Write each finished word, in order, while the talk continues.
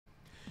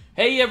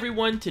Hey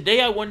everyone,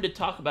 today I wanted to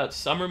talk about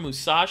Summer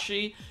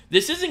Musashi.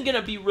 This isn't going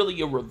to be really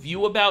a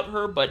review about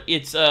her, but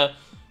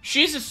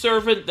she's a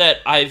servant that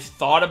I've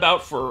thought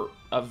about for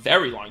a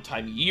very long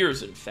time,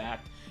 years in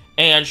fact,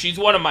 and she's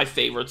one of my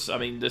favorites. I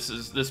mean,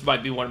 this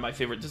might be one of my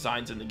favorite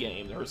designs in the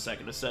game, her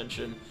second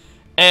ascension.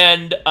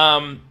 And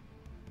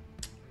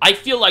I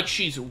feel like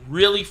she's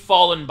really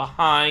fallen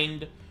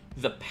behind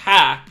the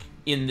pack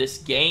in this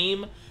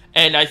game,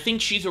 and I think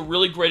she's a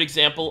really great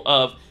example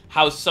of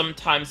how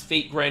sometimes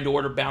Fate Grand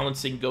Order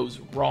balancing goes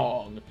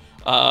wrong.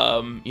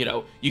 You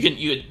know,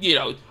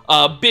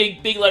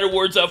 big letter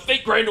words of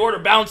Fate Grand Order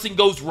balancing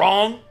goes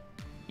wrong.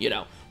 You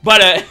know,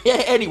 but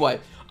anyway,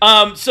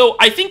 so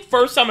I think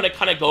first I'm gonna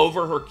kind of go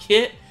over her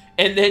kit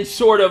and then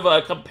sort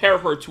of compare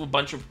her to a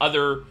bunch of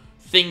other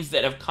things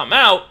that have come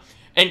out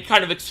and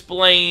kind of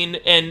explain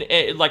and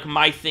like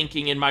my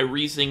thinking and my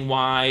reasoning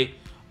why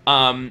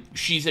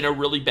she's in a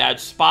really bad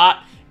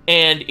spot.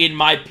 And in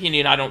my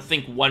opinion, I don't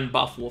think one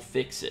buff will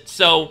fix it.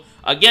 So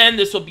again,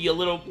 this will be a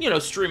little,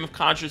 stream of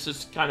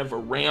consciousness, kind of a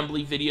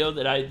rambly video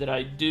that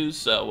I do.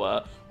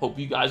 So hope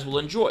you guys will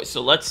enjoy.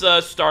 So let's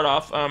start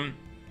off.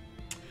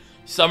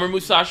 Summer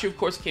Musashi, of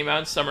course, came out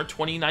in summer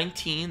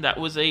 2019. That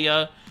was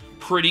a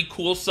pretty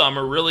cool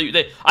summer. Really,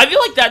 I feel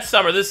like that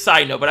summer. This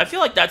side note, but I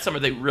feel like that summer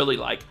they really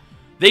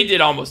they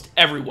did almost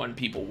everyone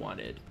people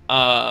wanted.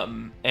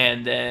 And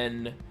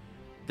then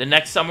the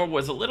next summer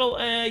was a little,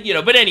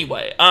 but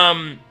anyway,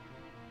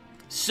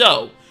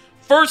 so,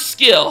 first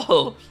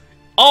skill,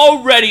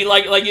 already,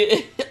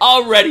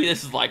 already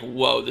this is like,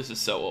 whoa, this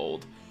is so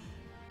old.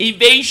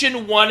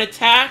 Evasion 1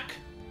 attack,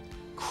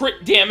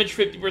 crit damage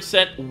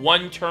 50%,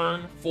 1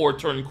 turn, 4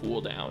 turn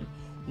cooldown.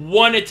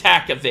 1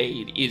 attack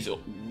evade is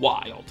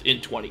wild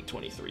in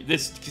 2023.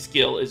 This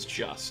skill is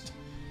just,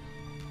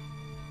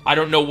 I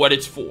don't know what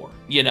it's for,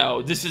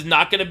 This is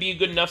not going to be a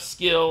good enough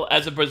skill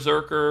as a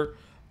berserker,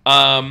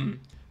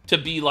 to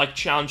be like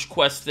challenge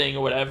quest thing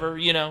or whatever,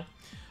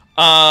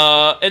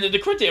 and then the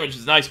crit damage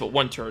is nice, but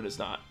 1 turn is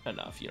not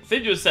enough.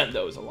 50%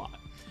 though is a lot.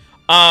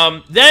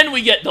 Then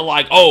we get the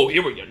oh,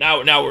 here we go.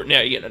 Now we're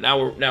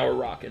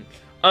rocking.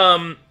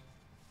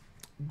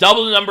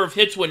 Double the number of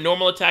hits when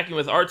normal attacking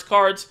with arts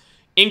cards.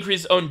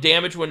 Increase own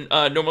damage when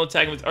normal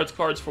attacking with arts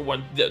cards for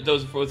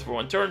those both for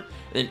 1 turn,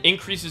 and then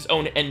increases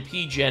own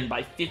NP gen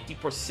by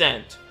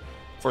 50%.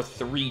 For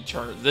 3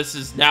 turns. This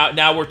is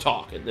now we're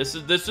talking. This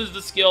is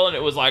the skill, and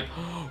it was like,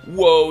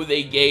 whoa,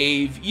 they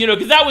gave,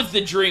 because that was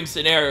the dream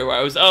scenario where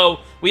I was,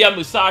 oh, we have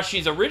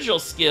Musashi's original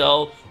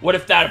skill. What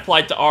if that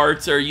applied to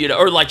arts, or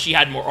or like she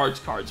had more arts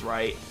cards,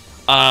 right?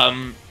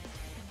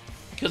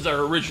 Because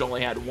her original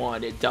only had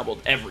 1, it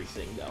doubled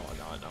everything though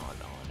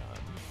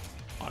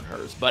on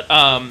hers. But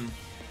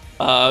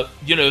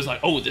it was like,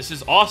 oh, this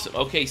is awesome.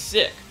 Okay,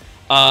 sick.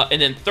 And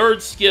then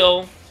third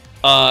skill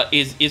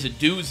is a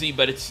doozy,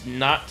 but it's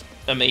not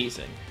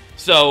amazing.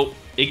 So,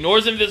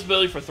 ignores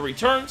invisibility for 3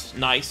 turns,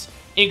 nice.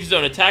 Increases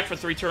own attack for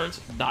 3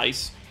 turns,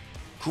 nice.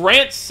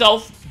 Grants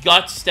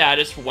self-gut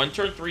status for 1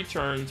 turn, 3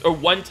 turns, or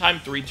 1 time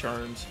 3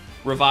 turns.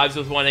 Revives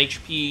with 1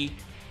 HP.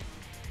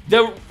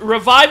 The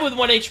revive with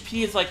 1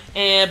 HP is like,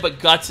 but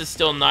guts is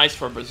still nice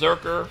for a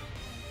berserker.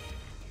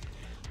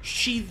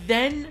 She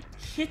then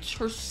hits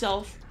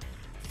herself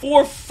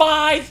for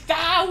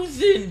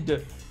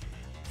 5,000!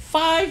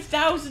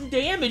 5,000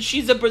 damage!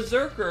 She's a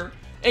berserker.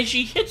 And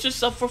she hits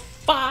herself for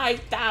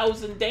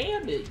 5,000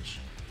 damage.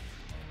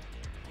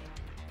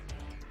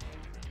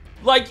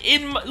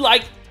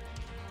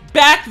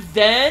 Back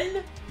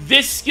then,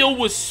 this skill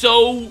was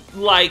so,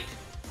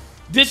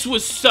 this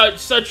was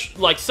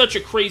such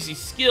a crazy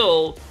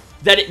skill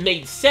that it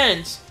made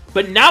sense.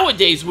 But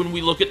nowadays, when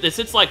we look at this,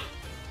 it's like,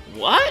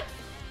 what?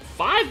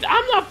 I'm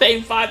not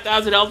paying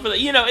 5,000 health for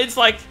that. It's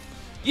like,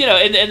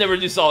 and then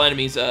reduce all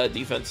enemies'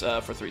 defense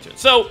for 3 turns.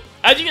 So,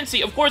 as you can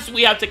see, of course,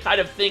 we have to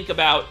kind of think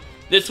about,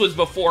 this was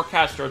before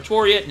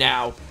Castoratoria.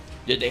 Now,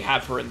 did they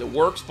have her in the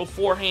works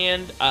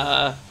beforehand?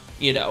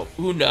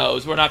 Who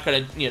knows? We're not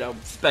going to,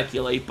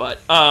 speculate, but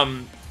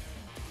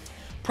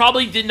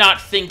probably did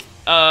not think,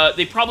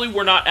 they probably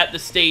were not at the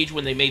stage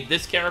when they made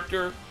this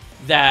character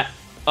that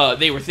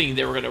they were thinking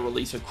they were going to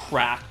release a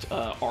cracked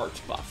arts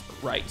buffer,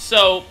 right?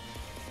 So,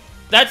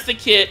 that's the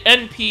kit.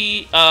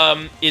 NP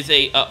is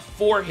a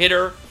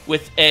 4-hitter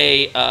with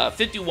a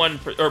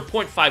 51 or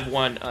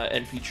 0.51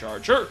 NP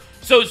charge.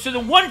 So the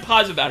one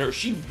positive about her,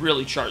 she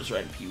really charges her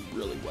NP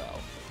really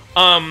well.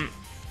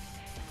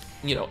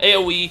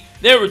 AoE,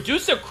 they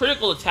reduce their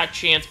critical attack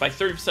chance by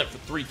 30% for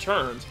 3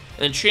 turns, and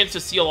then chance to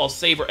seal all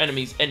saber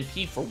enemies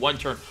NP for 1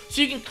 turn.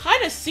 So you can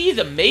kind of see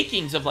the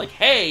makings of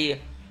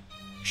hey,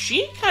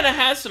 she kind of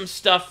has some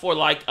stuff for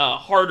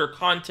harder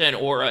content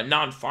or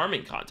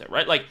non-farming content,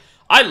 right?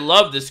 I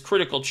love this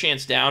critical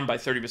chance down by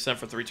 30%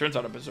 for 3 turns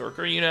on a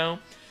berserker, and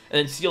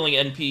then sealing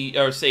NP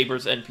or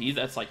sabers NP.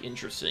 That's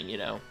interesting,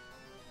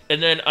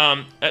 And then,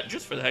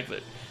 just for the heck of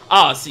it.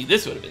 See,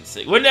 this would have been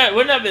sick. Wouldn't that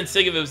have been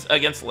sick if it was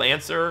against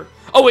Lancer?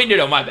 Oh, wait,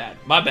 no, my bad.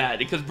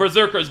 Because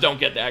Berserkers don't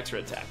get the extra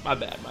attack. My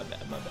bad.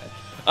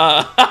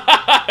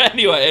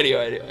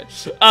 Anyway.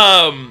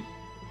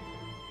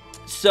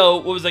 So,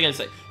 what was I gonna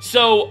say?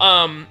 So,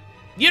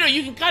 you know,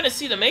 you can kind of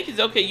see the makings.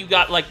 Okay, you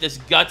got, like, this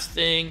guts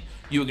thing.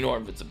 You ignore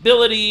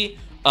invincibility.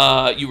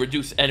 You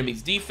reduce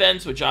enemies'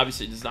 defense, which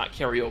obviously does not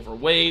carry over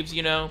waves,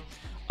 you know.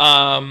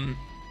 And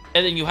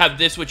then you have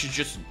this, which is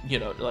just, you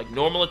know, like,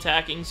 normal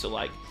attacking. So,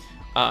 like,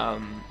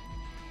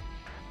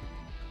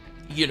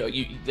 you know,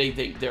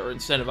 they're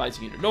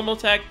incentivizing you to normal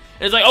attack.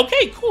 And it's like,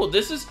 okay, cool.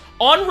 This is,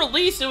 on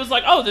release, it was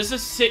like, oh, this is a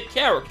sick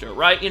character,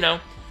 right? You know.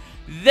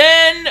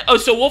 Then, oh,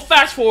 so we'll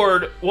fast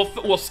forward,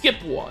 we'll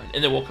skip one,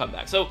 and then we'll come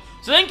back. So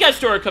then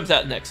Gastora comes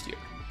out next year.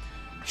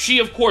 She,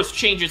 of course,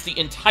 changes the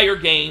entire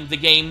game. The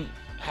game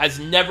has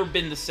never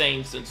been the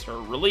same since her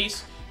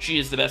release. She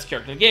is the best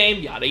character in the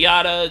game, yada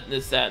yada,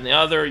 this, that, and the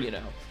other, you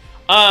know.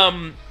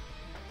 And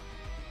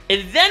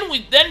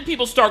then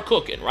people start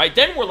cooking, right?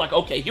 Then we're like,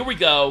 okay, here we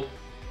go.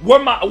 Where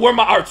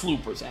my arch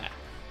loopers at?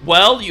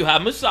 Well, you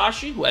have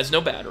Musashi, who has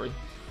no battery.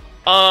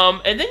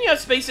 And then you have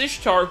Space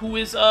Ishtar, who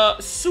is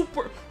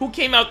who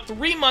came out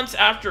 3 months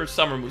after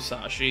Summer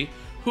Musashi,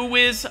 who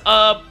is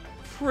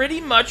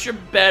pretty much a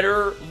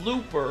better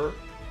looper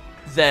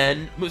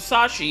than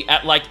Musashi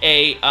at like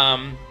a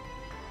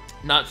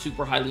not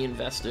super highly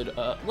invested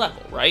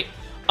level, right?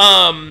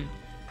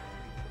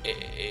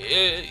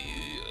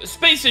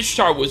 Space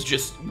Ishtar was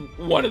just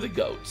one of the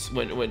goats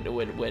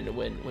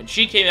when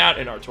she came out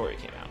and Artoria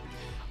came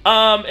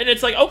out. And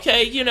it's like,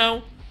 okay, you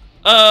know,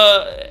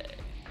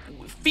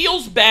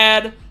 feels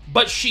bad,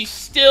 but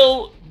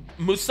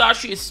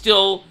Musashi is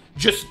still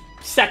just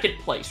second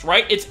place,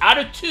 right? It's out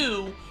of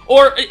 2,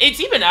 or it's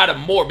even out of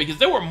more, because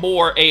there were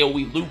more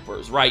AoE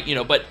loopers, right? You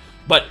know, but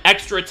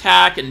extra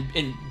attack and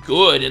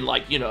good, and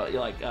like, you know,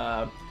 like,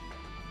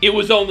 it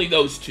was only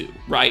those 2,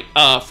 right?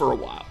 For a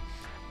while.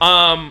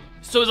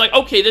 So it's like,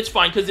 okay, that's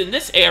fine, because in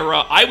this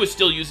era, I was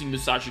still using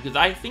Musashi, because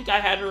I think I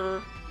had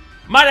her,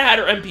 might have had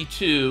her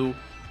MP2,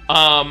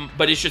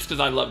 but it's just because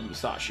I love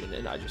Musashi,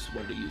 and I just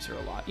wanted to use her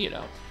a lot, you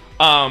know.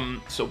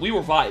 So we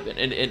were vibing,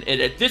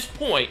 and at this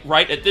point,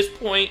 right, at this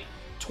point,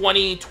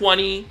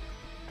 2020,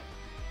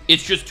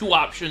 it's just 2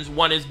 options.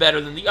 One is better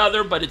than the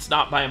other, but it's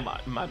not by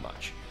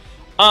much.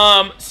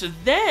 So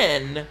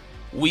then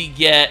we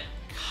get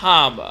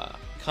Kama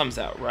comes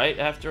out, right,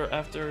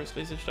 after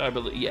Space Ishtar, I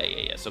believe.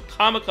 Yeah. So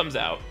Kama comes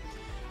out,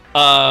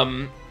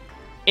 and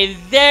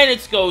then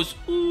it goes,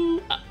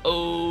 ooh,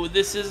 oh,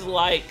 this is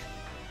like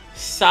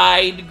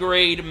side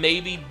grade,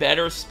 maybe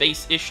better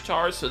Space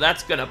Ishtar, so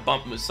that's gonna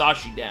bump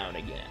Musashi down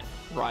again,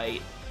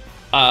 right?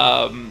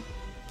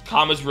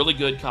 Kama's really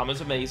good.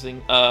 Kama's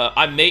amazing.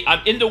 I'm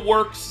in the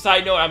works.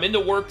 Side note: I'm in the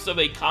works of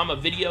a Kama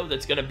video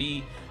that's gonna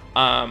be,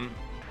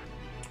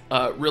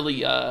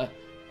 really,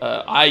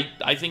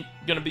 I think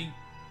gonna be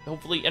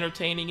hopefully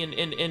entertaining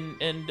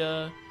and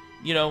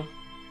you know,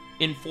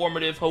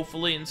 informative,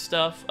 hopefully, and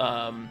stuff.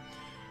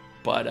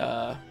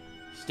 But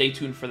stay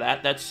tuned for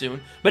that. That's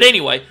soon. But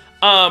anyway,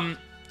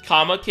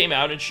 Kama came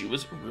out and she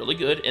was really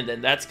good, and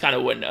then that's kind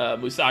of when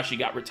Musashi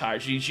got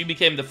retired. She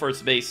became the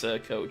first base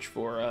coach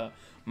for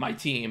my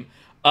team,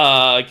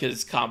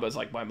 because Kama is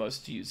like my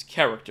most used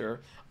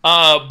character.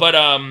 So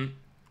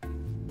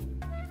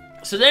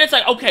then it's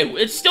like, okay,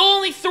 it's still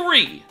only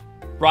 3,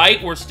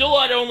 right? We're still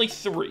at only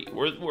 3.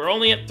 We're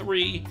only at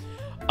 3.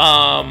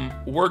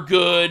 We're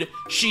good.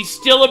 She's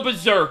still a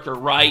berserker,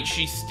 right?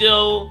 She's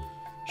still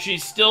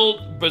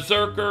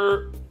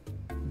berserker.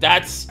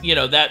 That's, you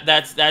know,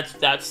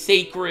 that's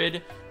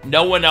sacred.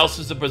 No one else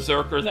is a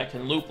berserker that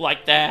can loop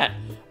like that.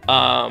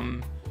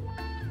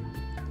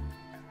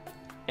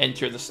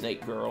 Enter the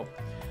Snake Girl.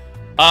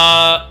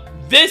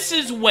 This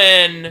is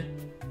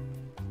when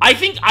I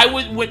think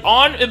when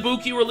on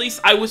Ibuki release,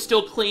 I was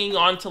still clinging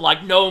on to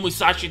like, no,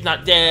 Musashi's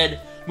not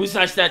dead.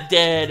 Musashi's not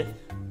dead.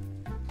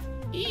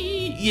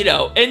 You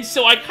know, and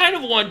so I kind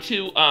of want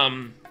to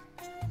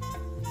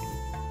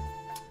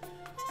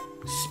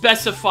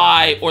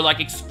specify or like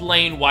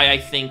explain why I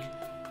think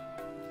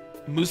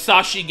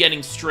Musashi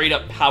getting straight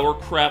up power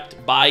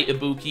crept by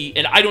Ibuki,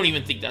 and I don't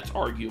even think that's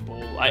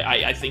arguable.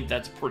 I think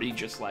that's pretty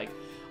just like,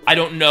 I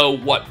don't know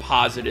what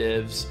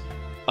positives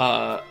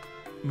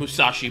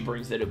Musashi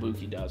brings that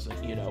Ibuki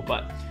doesn't, you know,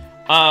 but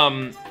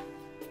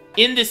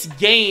in this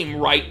game,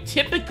 right,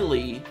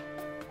 typically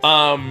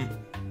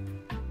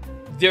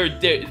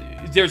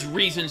there's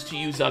reasons to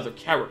use other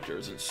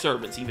characters and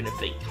servants, even if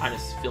they kind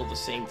of feel the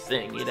same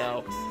thing, you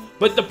know.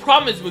 But the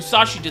problem is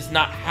Musashi does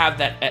not have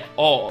that at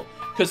all.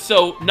 Because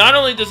so, not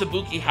only does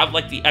Ibuki have,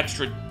 like, the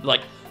extra,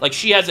 like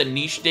she has a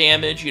niche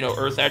damage, you know,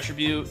 Earth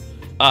attribute.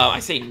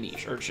 I say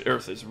niche,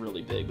 Earth is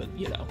really big, but,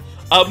 you know.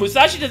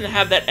 Musashi doesn't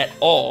have that at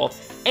all,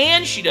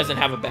 and she doesn't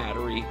have a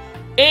battery.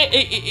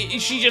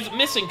 She's just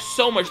missing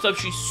so much stuff.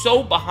 She's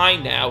so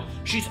behind now.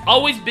 She's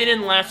always been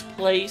in last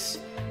place,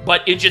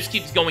 but it just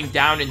keeps going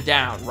down and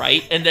down,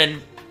 right? And then,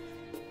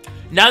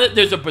 now that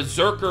there's a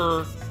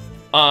Berserker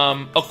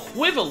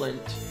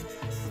equivalent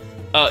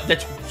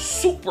that's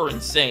super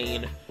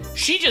insane,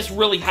 she just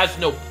really has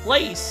no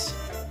place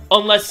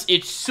unless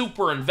it's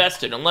super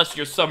invested, unless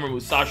your Summer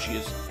Musashi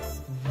is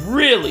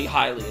really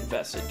highly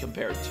invested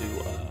compared to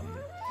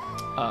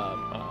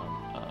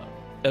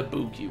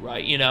Ibuki,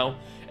 right? You know?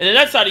 And then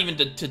that's not even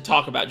to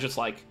talk about just,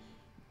 like,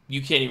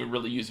 you can't even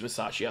really use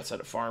Musashi outside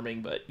of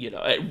farming, but, you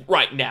know,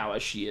 right now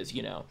as she is,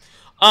 you know.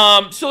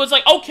 So it's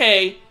like,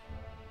 okay,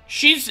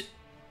 she's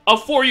a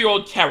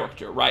 4-year-old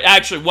character, right?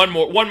 Actually, one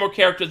more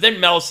character. Then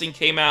Melusine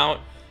came out.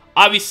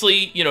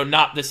 Obviously, you know,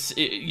 not this,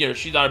 you know,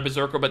 she's not a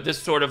berserker, but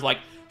this sort of, like,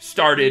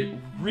 started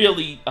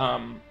really,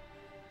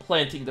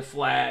 planting the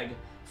flag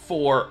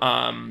for,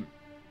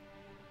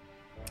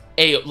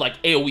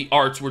 AoE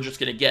arts. We're just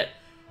gonna get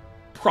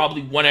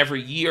probably one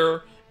every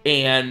year,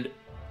 and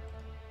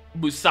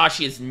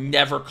Musashi has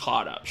never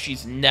caught up.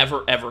 She's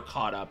never, ever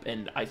caught up,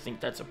 and I think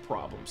that's a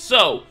problem.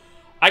 So,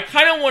 I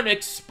kind of want to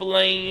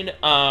explain,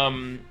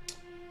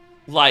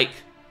 like,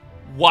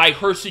 why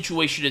her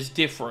situation is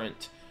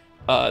different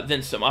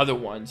than some other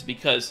ones,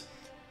 because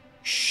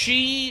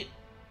she,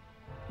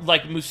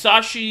 like,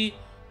 Musashi,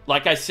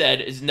 like I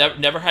said, is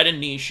never had a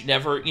niche,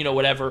 never, you know,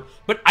 whatever,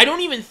 but I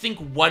don't even think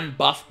one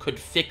buff could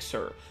fix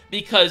her,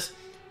 because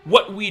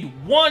what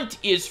we'd want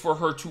is for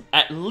her to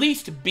at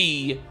least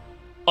be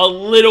a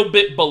little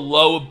bit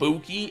below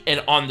Ibuki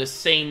and on the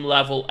same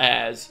level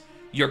as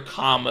your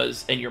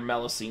Kamas and your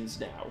Melusines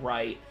now,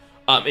 right?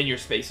 And your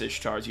Space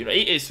Ishtars, you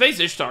know. Space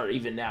Ishtar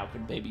even now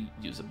could maybe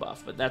use a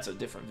buff, but that's a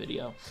different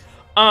video.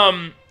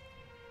 Like,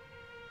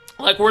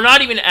 we're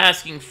not even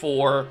asking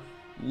for,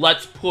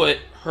 let's put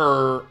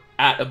her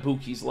at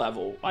Ibuki's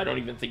level. I don't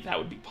even think that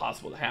would be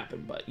possible to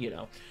happen, but, you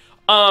know.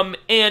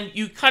 And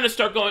you kind of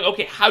start going,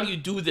 okay, how do you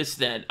do this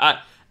then?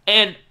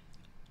 And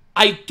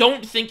I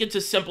don't think it's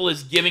as simple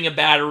as giving a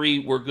battery,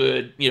 we're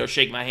good, you know,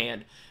 shake my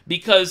hand.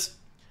 Because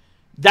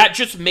that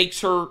just makes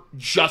her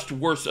just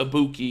worse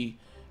Ibuki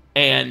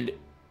and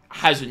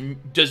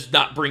does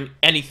not bring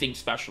anything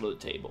special to the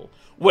table.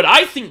 What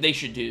I think they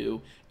should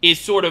do is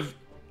sort of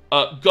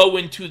go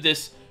into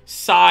this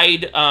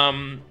side,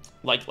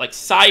 like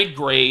side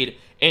grade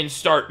and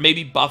start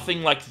maybe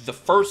buffing, like, the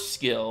first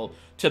skill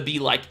to be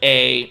like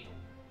a,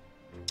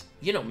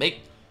 you know,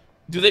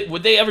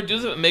 would they ever do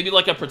this? Maybe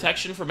like a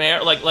protection from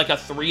air, like a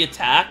 3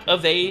 attack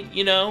evade,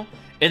 you know?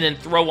 And then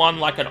throw on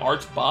like an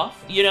arts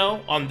buff, you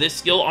know, on this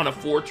skill on a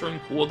 4-turn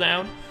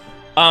cooldown.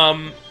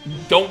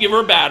 Don't give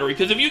her a battery,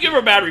 because if you give her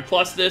a battery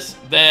plus this,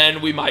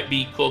 then we might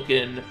be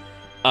cooking,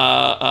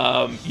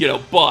 you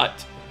know,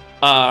 but,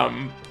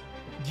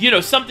 you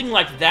know, something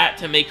like that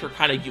to make her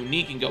kind of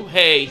unique and go,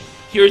 hey,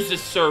 here's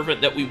this servant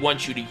that we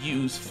want you to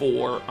use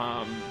for,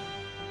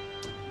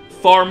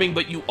 farming,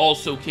 but you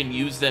also can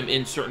use them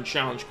in certain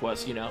challenge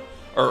quests, you know,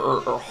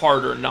 or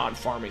harder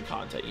non-farming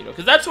content, you know,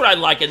 because that's what I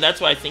like, and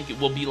that's why I think it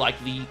will be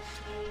like the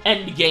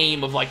end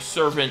game of like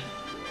servant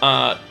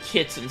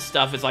kits and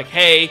stuff. Is like,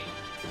 hey,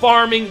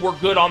 farming, we're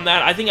good on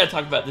that. I think I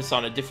talked about this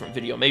on a different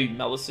video, maybe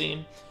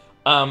Melusine.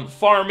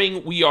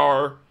 Farming,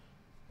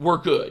 we're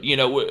good, you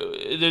know,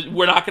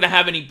 we're not going to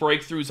have any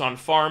breakthroughs on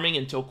farming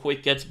until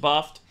Quick gets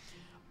buffed.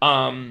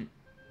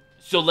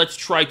 So let's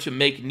try to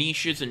make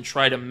niches and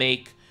try to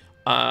make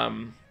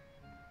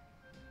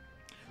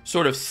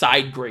sort of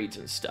side grades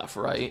and stuff,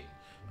 right?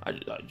 I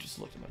just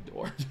looked at my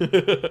door.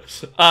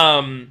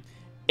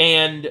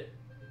 And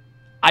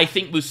I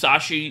think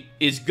Musashi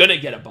is gonna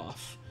get a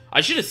buff.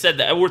 I should have said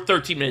that. We're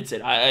 13 minutes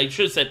in. I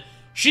should have said,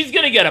 she's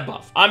gonna get a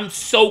buff. I'm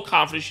so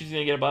confident she's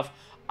gonna get a buff.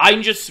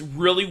 I'm just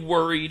really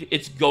worried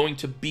it's going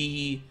to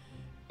be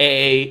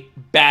a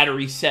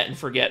battery set and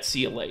forget,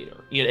 see you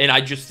later. You know, and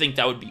I just think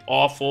that would be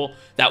awful.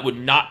 That would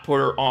not put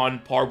her on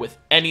par with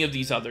any of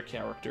these other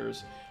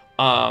characters.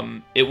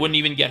 It wouldn't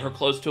even get her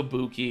close to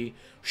Ibuki.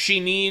 She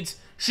needs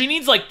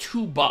like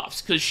 2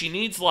 buffs, because she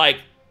needs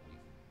like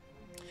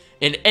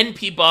an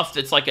NP buff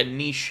that's like a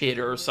niche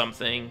hitter or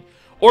something.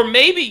 Or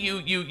maybe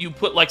you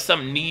put like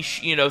some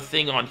niche, you know,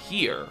 thing on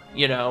here,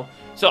 you know.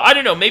 So I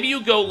don't know, maybe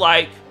you go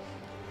like,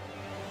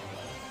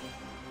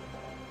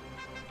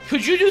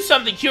 could you do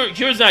something?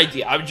 Here's an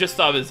idea. I just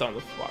thought of this on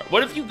the spot.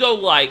 What if you go,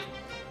 like,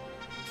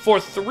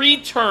 for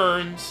 3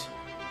 turns,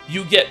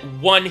 you get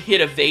 1 hit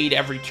evade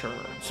every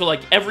turn. So,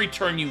 like, every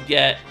turn you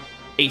get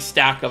a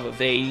stack of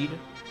evade.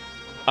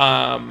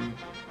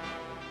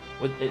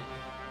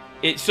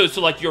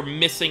 So like, you're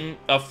missing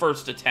a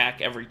first attack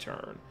every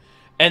turn.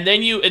 And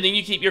then you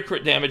keep your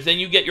crit damage. Then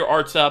you get your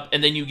arts up,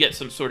 and then you get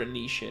some sort of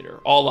niche hitter.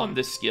 All on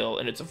this skill,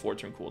 and it's a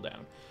 4-turn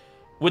cooldown.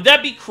 Would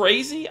that be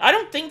crazy? I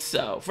don't think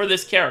so for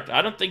this character.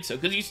 I don't think so,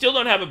 because you still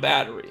don't have a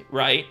battery,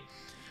 right?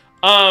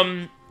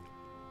 Because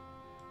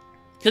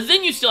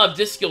then you still have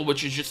this skill,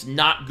 which is just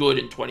not good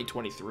in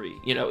 2023.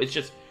 You know, it's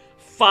just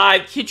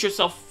hit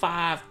yourself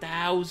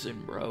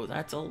 5,000, bro.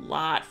 That's a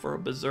lot for a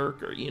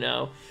berserker, you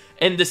know?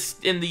 And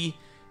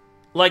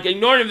like,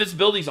 ignoring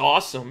invisibility is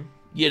awesome,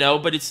 you know,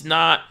 but it's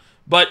not,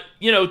 but,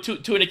 you know,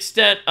 to an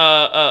extent,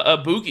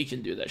 Ibuki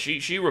can do that.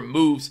 She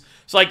removes,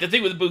 so, like, the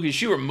thing with Ibuki,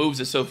 she removes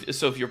it, so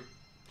if you're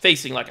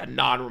facing, like, a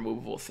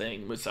non-removable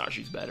thing,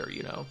 Musashi's better,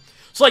 you know?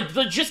 So, like,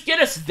 just get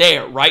us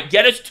there, right?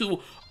 Get us to,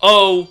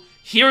 oh,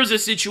 here's a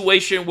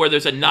situation where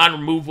there's a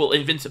non-removable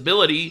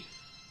invincibility.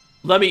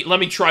 Let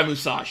me try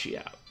Musashi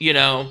out, you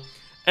know?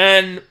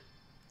 And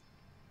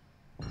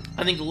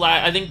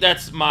I think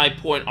that's my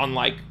point on,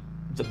 like,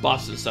 the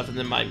buffs and stuff. And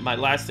then my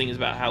last thing is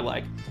about how,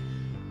 like,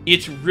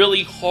 it's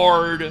really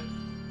hard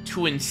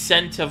to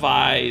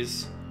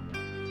incentivize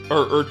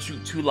or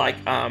to like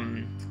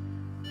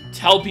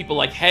tell people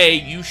like, hey,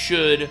 you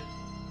should,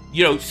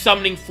 you know,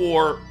 summoning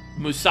for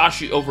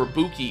Musashi over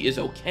Ibuki is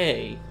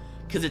okay,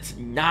 because it's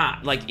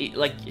not. Like,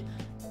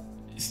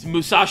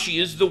 Musashi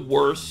is the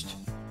worst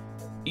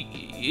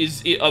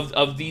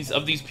of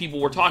these people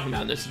we're talking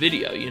about in this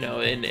video, you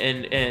know,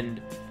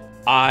 and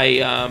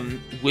I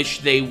wish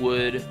they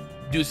would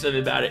do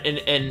something about it,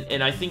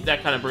 and I think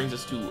that kind of brings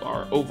us to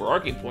our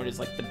overarching point, is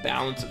like the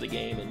balance of the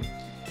game,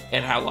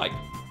 and how, like,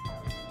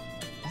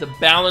 the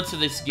balance of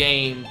this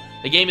game,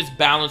 the game is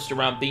balanced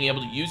around being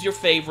able to use your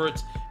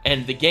favorites,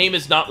 and the game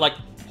is not like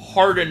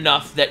hard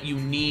enough that you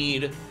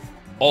need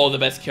all the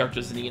best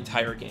characters in the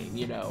entire game,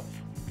 you know.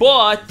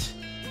 But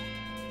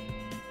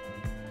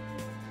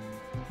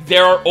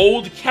there are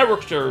old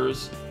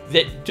characters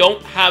that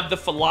don't have the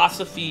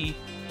philosophy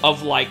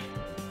of, like,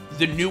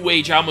 the new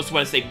age, I almost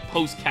want to say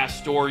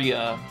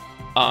post-Castoria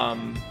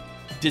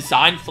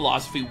design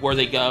philosophy, where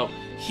they go,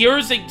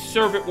 here's a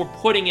servant we're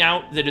putting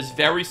out that is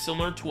very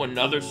similar to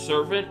another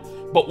servant,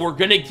 but we're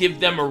going to give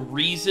them a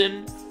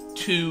reason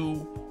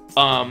to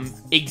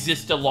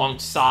exist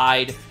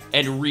alongside,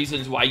 and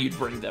reasons why you'd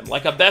bring them.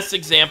 Like, a best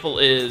example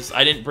is,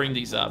 I didn't bring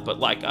these up, but,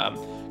 like,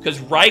 because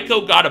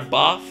Raiko got a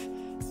buff.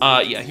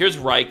 Yeah, here's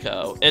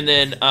Raiko. And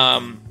then,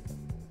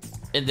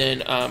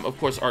 of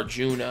course,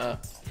 Arjuna.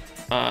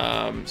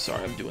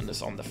 Sorry, I'm doing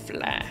this on the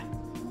fly.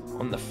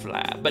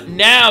 But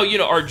now, you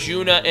know,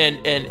 Arjuna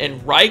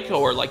and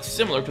Raiko are, like,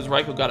 similar, because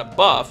Raiko got a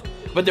buff,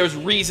 but there's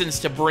reasons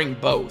to bring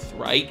both,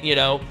 right? You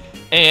know?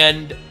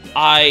 And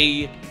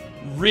I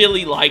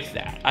really like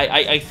that.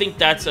 I think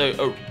that's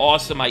a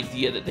awesome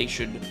idea that they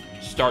should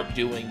start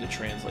doing, to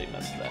translate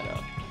mess that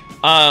up.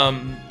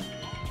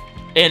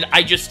 And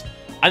I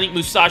think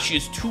Musashi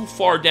is too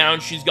far down.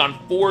 She's gone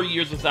 4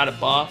 years without a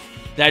buff,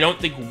 that I don't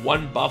think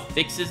one buff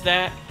fixes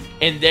that.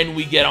 And then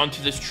we get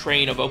onto this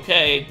train of,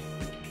 okay,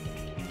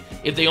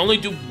 if they only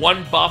do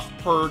one buff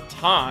per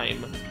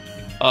time,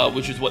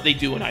 which is what they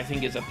do, and I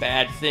think is a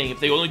bad thing, if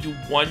they only do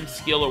one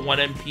skill or one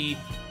MP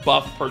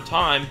buff per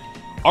time,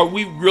 are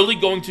we really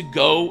going to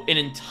go an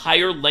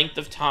entire length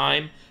of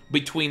time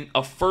between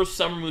a first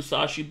Summer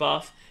Musashi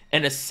buff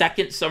and a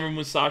second Summer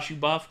Musashi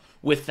buff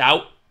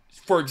without,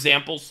 for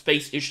example,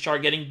 Space Ishtar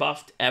getting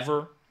buffed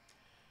ever?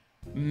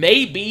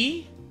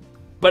 Maybe,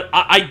 but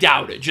I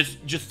doubt it.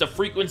 Just the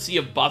frequency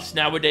of buffs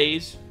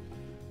nowadays,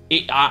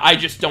 I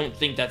just don't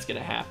think that's going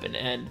to happen.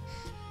 And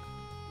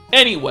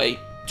anyway,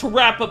 to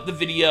wrap up the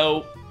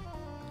video,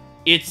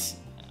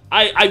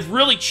 I've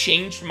really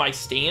changed my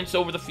stance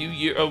over the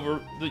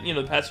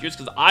the past years,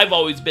 because I've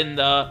always been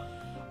the,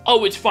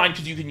 oh, it's fine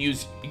because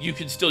you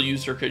can still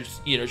use her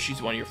because, you know,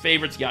 she's one of your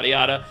favorites, yada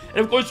yada. And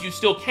of course you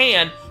still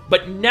can,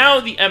 but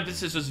now the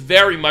emphasis is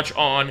very much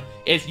on,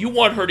 if you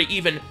want her to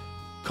even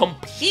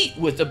compete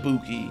with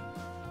Ibuki,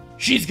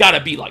 she's got to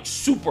be, like,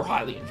 super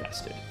highly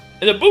invested.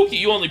 And Ibuki,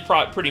 you only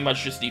pretty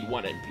much just need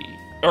one NP.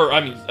 Or, I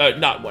mean,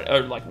 not one,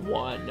 or like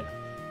one,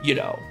 you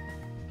know,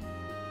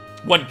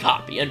 one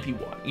copy,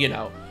 NP1, you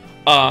know.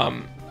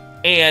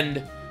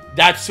 And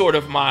that's sort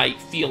of my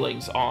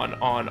feelings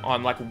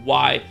on like,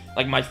 why,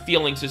 like, my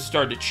feelings has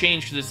started to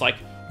change, because it's like,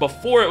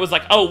 before it was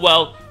like, oh,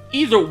 well,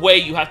 either way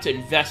you have to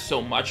invest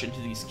so much into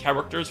these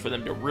characters for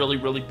them to really,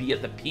 really be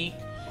at the peak,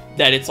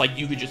 that it's like,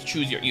 you could just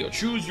choose your,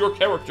 choose your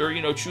character,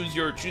 choose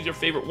your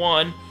favorite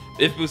one.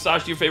 If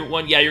Musashi your favorite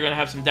one, yeah, you're gonna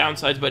have some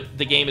downsides, but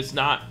the game is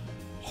not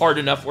hard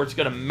enough where it's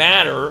gonna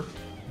matter.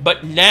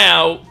 But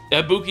now,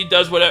 Ibuki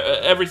does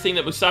everything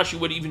that Musashi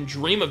would even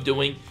dream of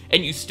doing,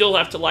 and you still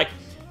have to, like,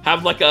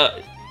 have, like,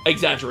 a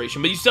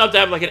exaggeration, but you still have to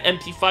have, like, an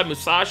MP5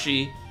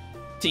 Musashi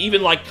to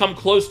even, like, come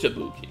close to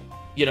Ibuki,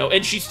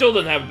 and she still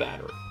doesn't have a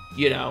battery,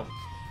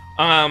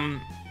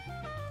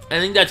 I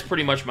think that's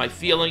pretty much my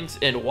feelings,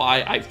 and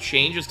why I've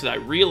changed is because I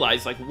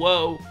realized, like,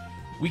 whoa,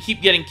 we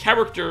keep getting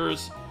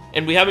characters,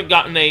 and we haven't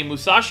gotten a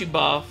Musashi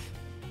buff,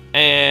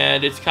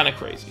 and it's kind of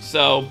crazy.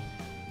 So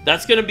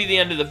that's going to be the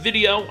end of the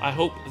video. I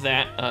hope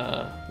that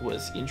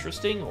was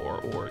interesting,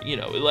 or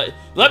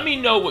let me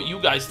know what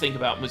you guys think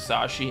about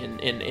Musashi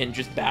and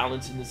just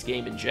balance in this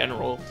game in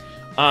general.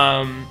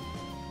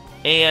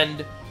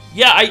 And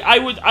yeah, I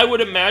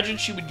would imagine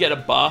she would get a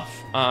buff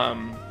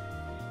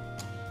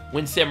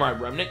when Samurai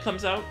Remnant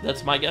comes out.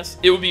 That's my guess.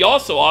 It would be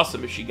also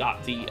awesome if she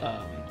got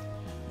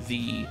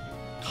the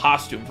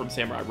costume from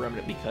Samurai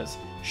Remnant, because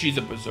she's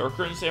a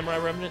berserker in Samurai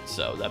Remnant,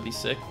 so that'd be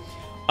sick.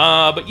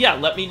 But yeah,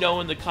 let me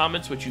know in the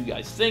comments what you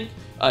guys think.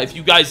 If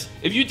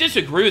you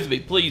disagree with me,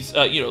 please,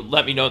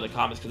 let me know in the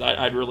comments, because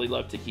I'd really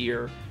love to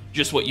hear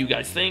just what you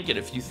guys think, and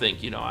if you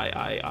think,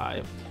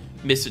 I'm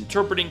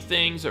misinterpreting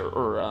things,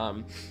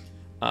 or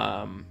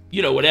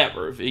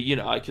whatever,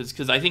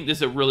 because I think this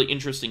is a really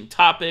interesting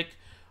topic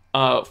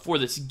for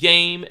this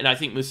game, and I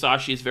think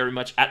Musashi is very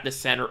much at the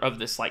center of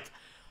this, like,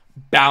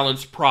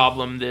 balance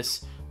problem,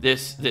 this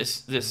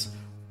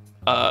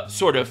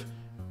sort of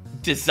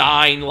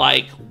design,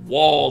 like,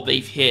 wall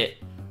they've hit,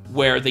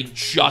 where they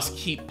just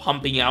keep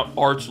pumping out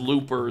arch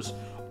loopers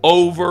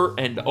over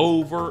and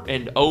over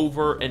and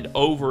over and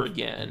over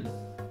again.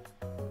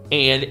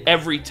 And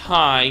every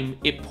time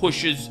it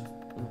pushes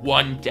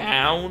one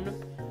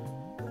down,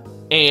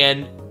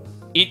 and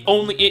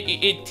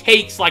it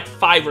takes like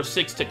 5 or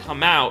 6 to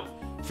come out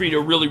for you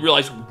to really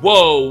realize,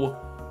 whoa,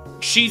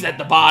 she's at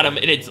the bottom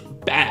and it's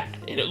bad,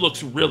 and it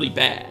looks really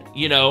bad,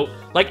 you know?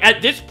 Like,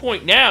 at this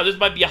point now, this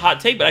might be a hot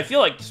take, but I feel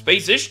like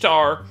Space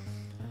Ishtar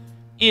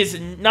is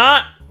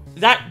not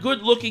that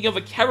good looking of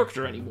a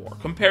character anymore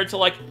compared to,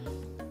 like,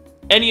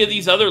 any of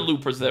these other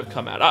loopers that have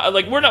come out.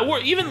 We're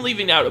even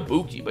leaving out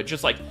Ibuki, but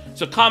just like,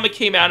 so Kama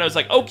came out and I was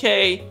like,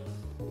 okay,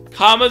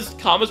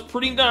 Kama's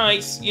pretty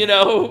nice, you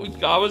know,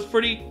 Kama's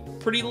pretty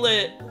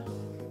lit.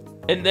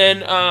 And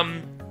then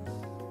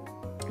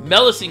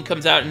Melusine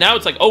comes out, and now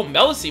it's like, oh,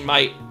 Melusine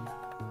might,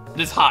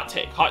 this hot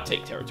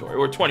take territory.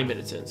 We're 20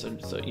 minutes in,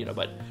 so you know,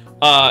 but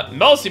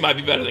Melusine might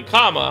be better than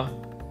Kama.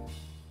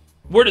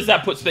 Where does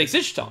that put Space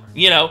Ishtar,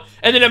 you know?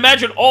 And then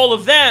imagine all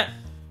of that,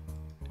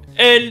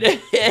 and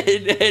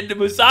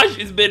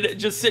Musashi's been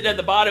just sitting at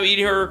the bottom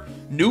eating her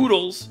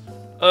noodles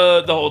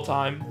the whole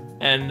time.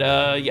 And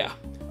yeah,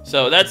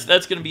 so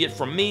that's gonna be it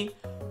from me.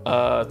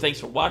 Thanks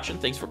for watching.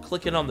 Thanks for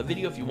clicking on the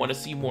video. If you want to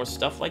see more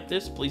stuff like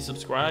this, please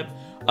subscribe.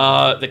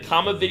 The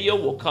Kama video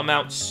will come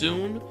out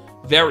soon,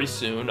 very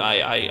soon.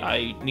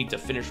 I need to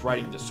finish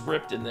writing the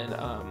script, and then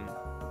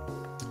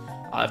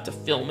I'll have to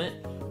film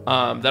it.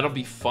 That'll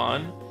be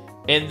fun.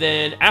 And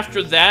then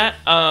after that,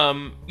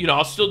 you know,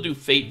 I'll still do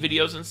Fate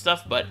videos and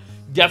stuff, but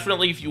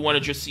definitely if you want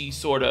to just see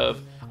sort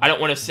of, I don't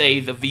want to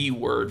say the V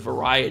word,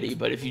 variety,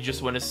 but if you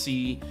just want to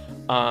see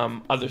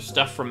other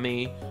stuff from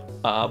me,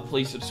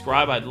 please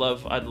subscribe. I'd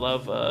love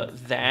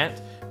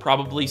that.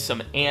 Probably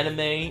some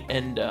anime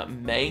and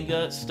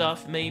manga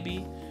stuff,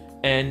 maybe.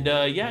 And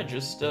yeah,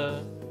 just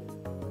the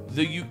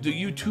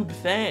YouTube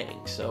thing.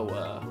 So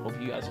hope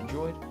you guys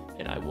enjoyed,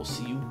 and I will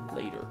see you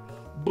later.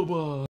 Bye-bye.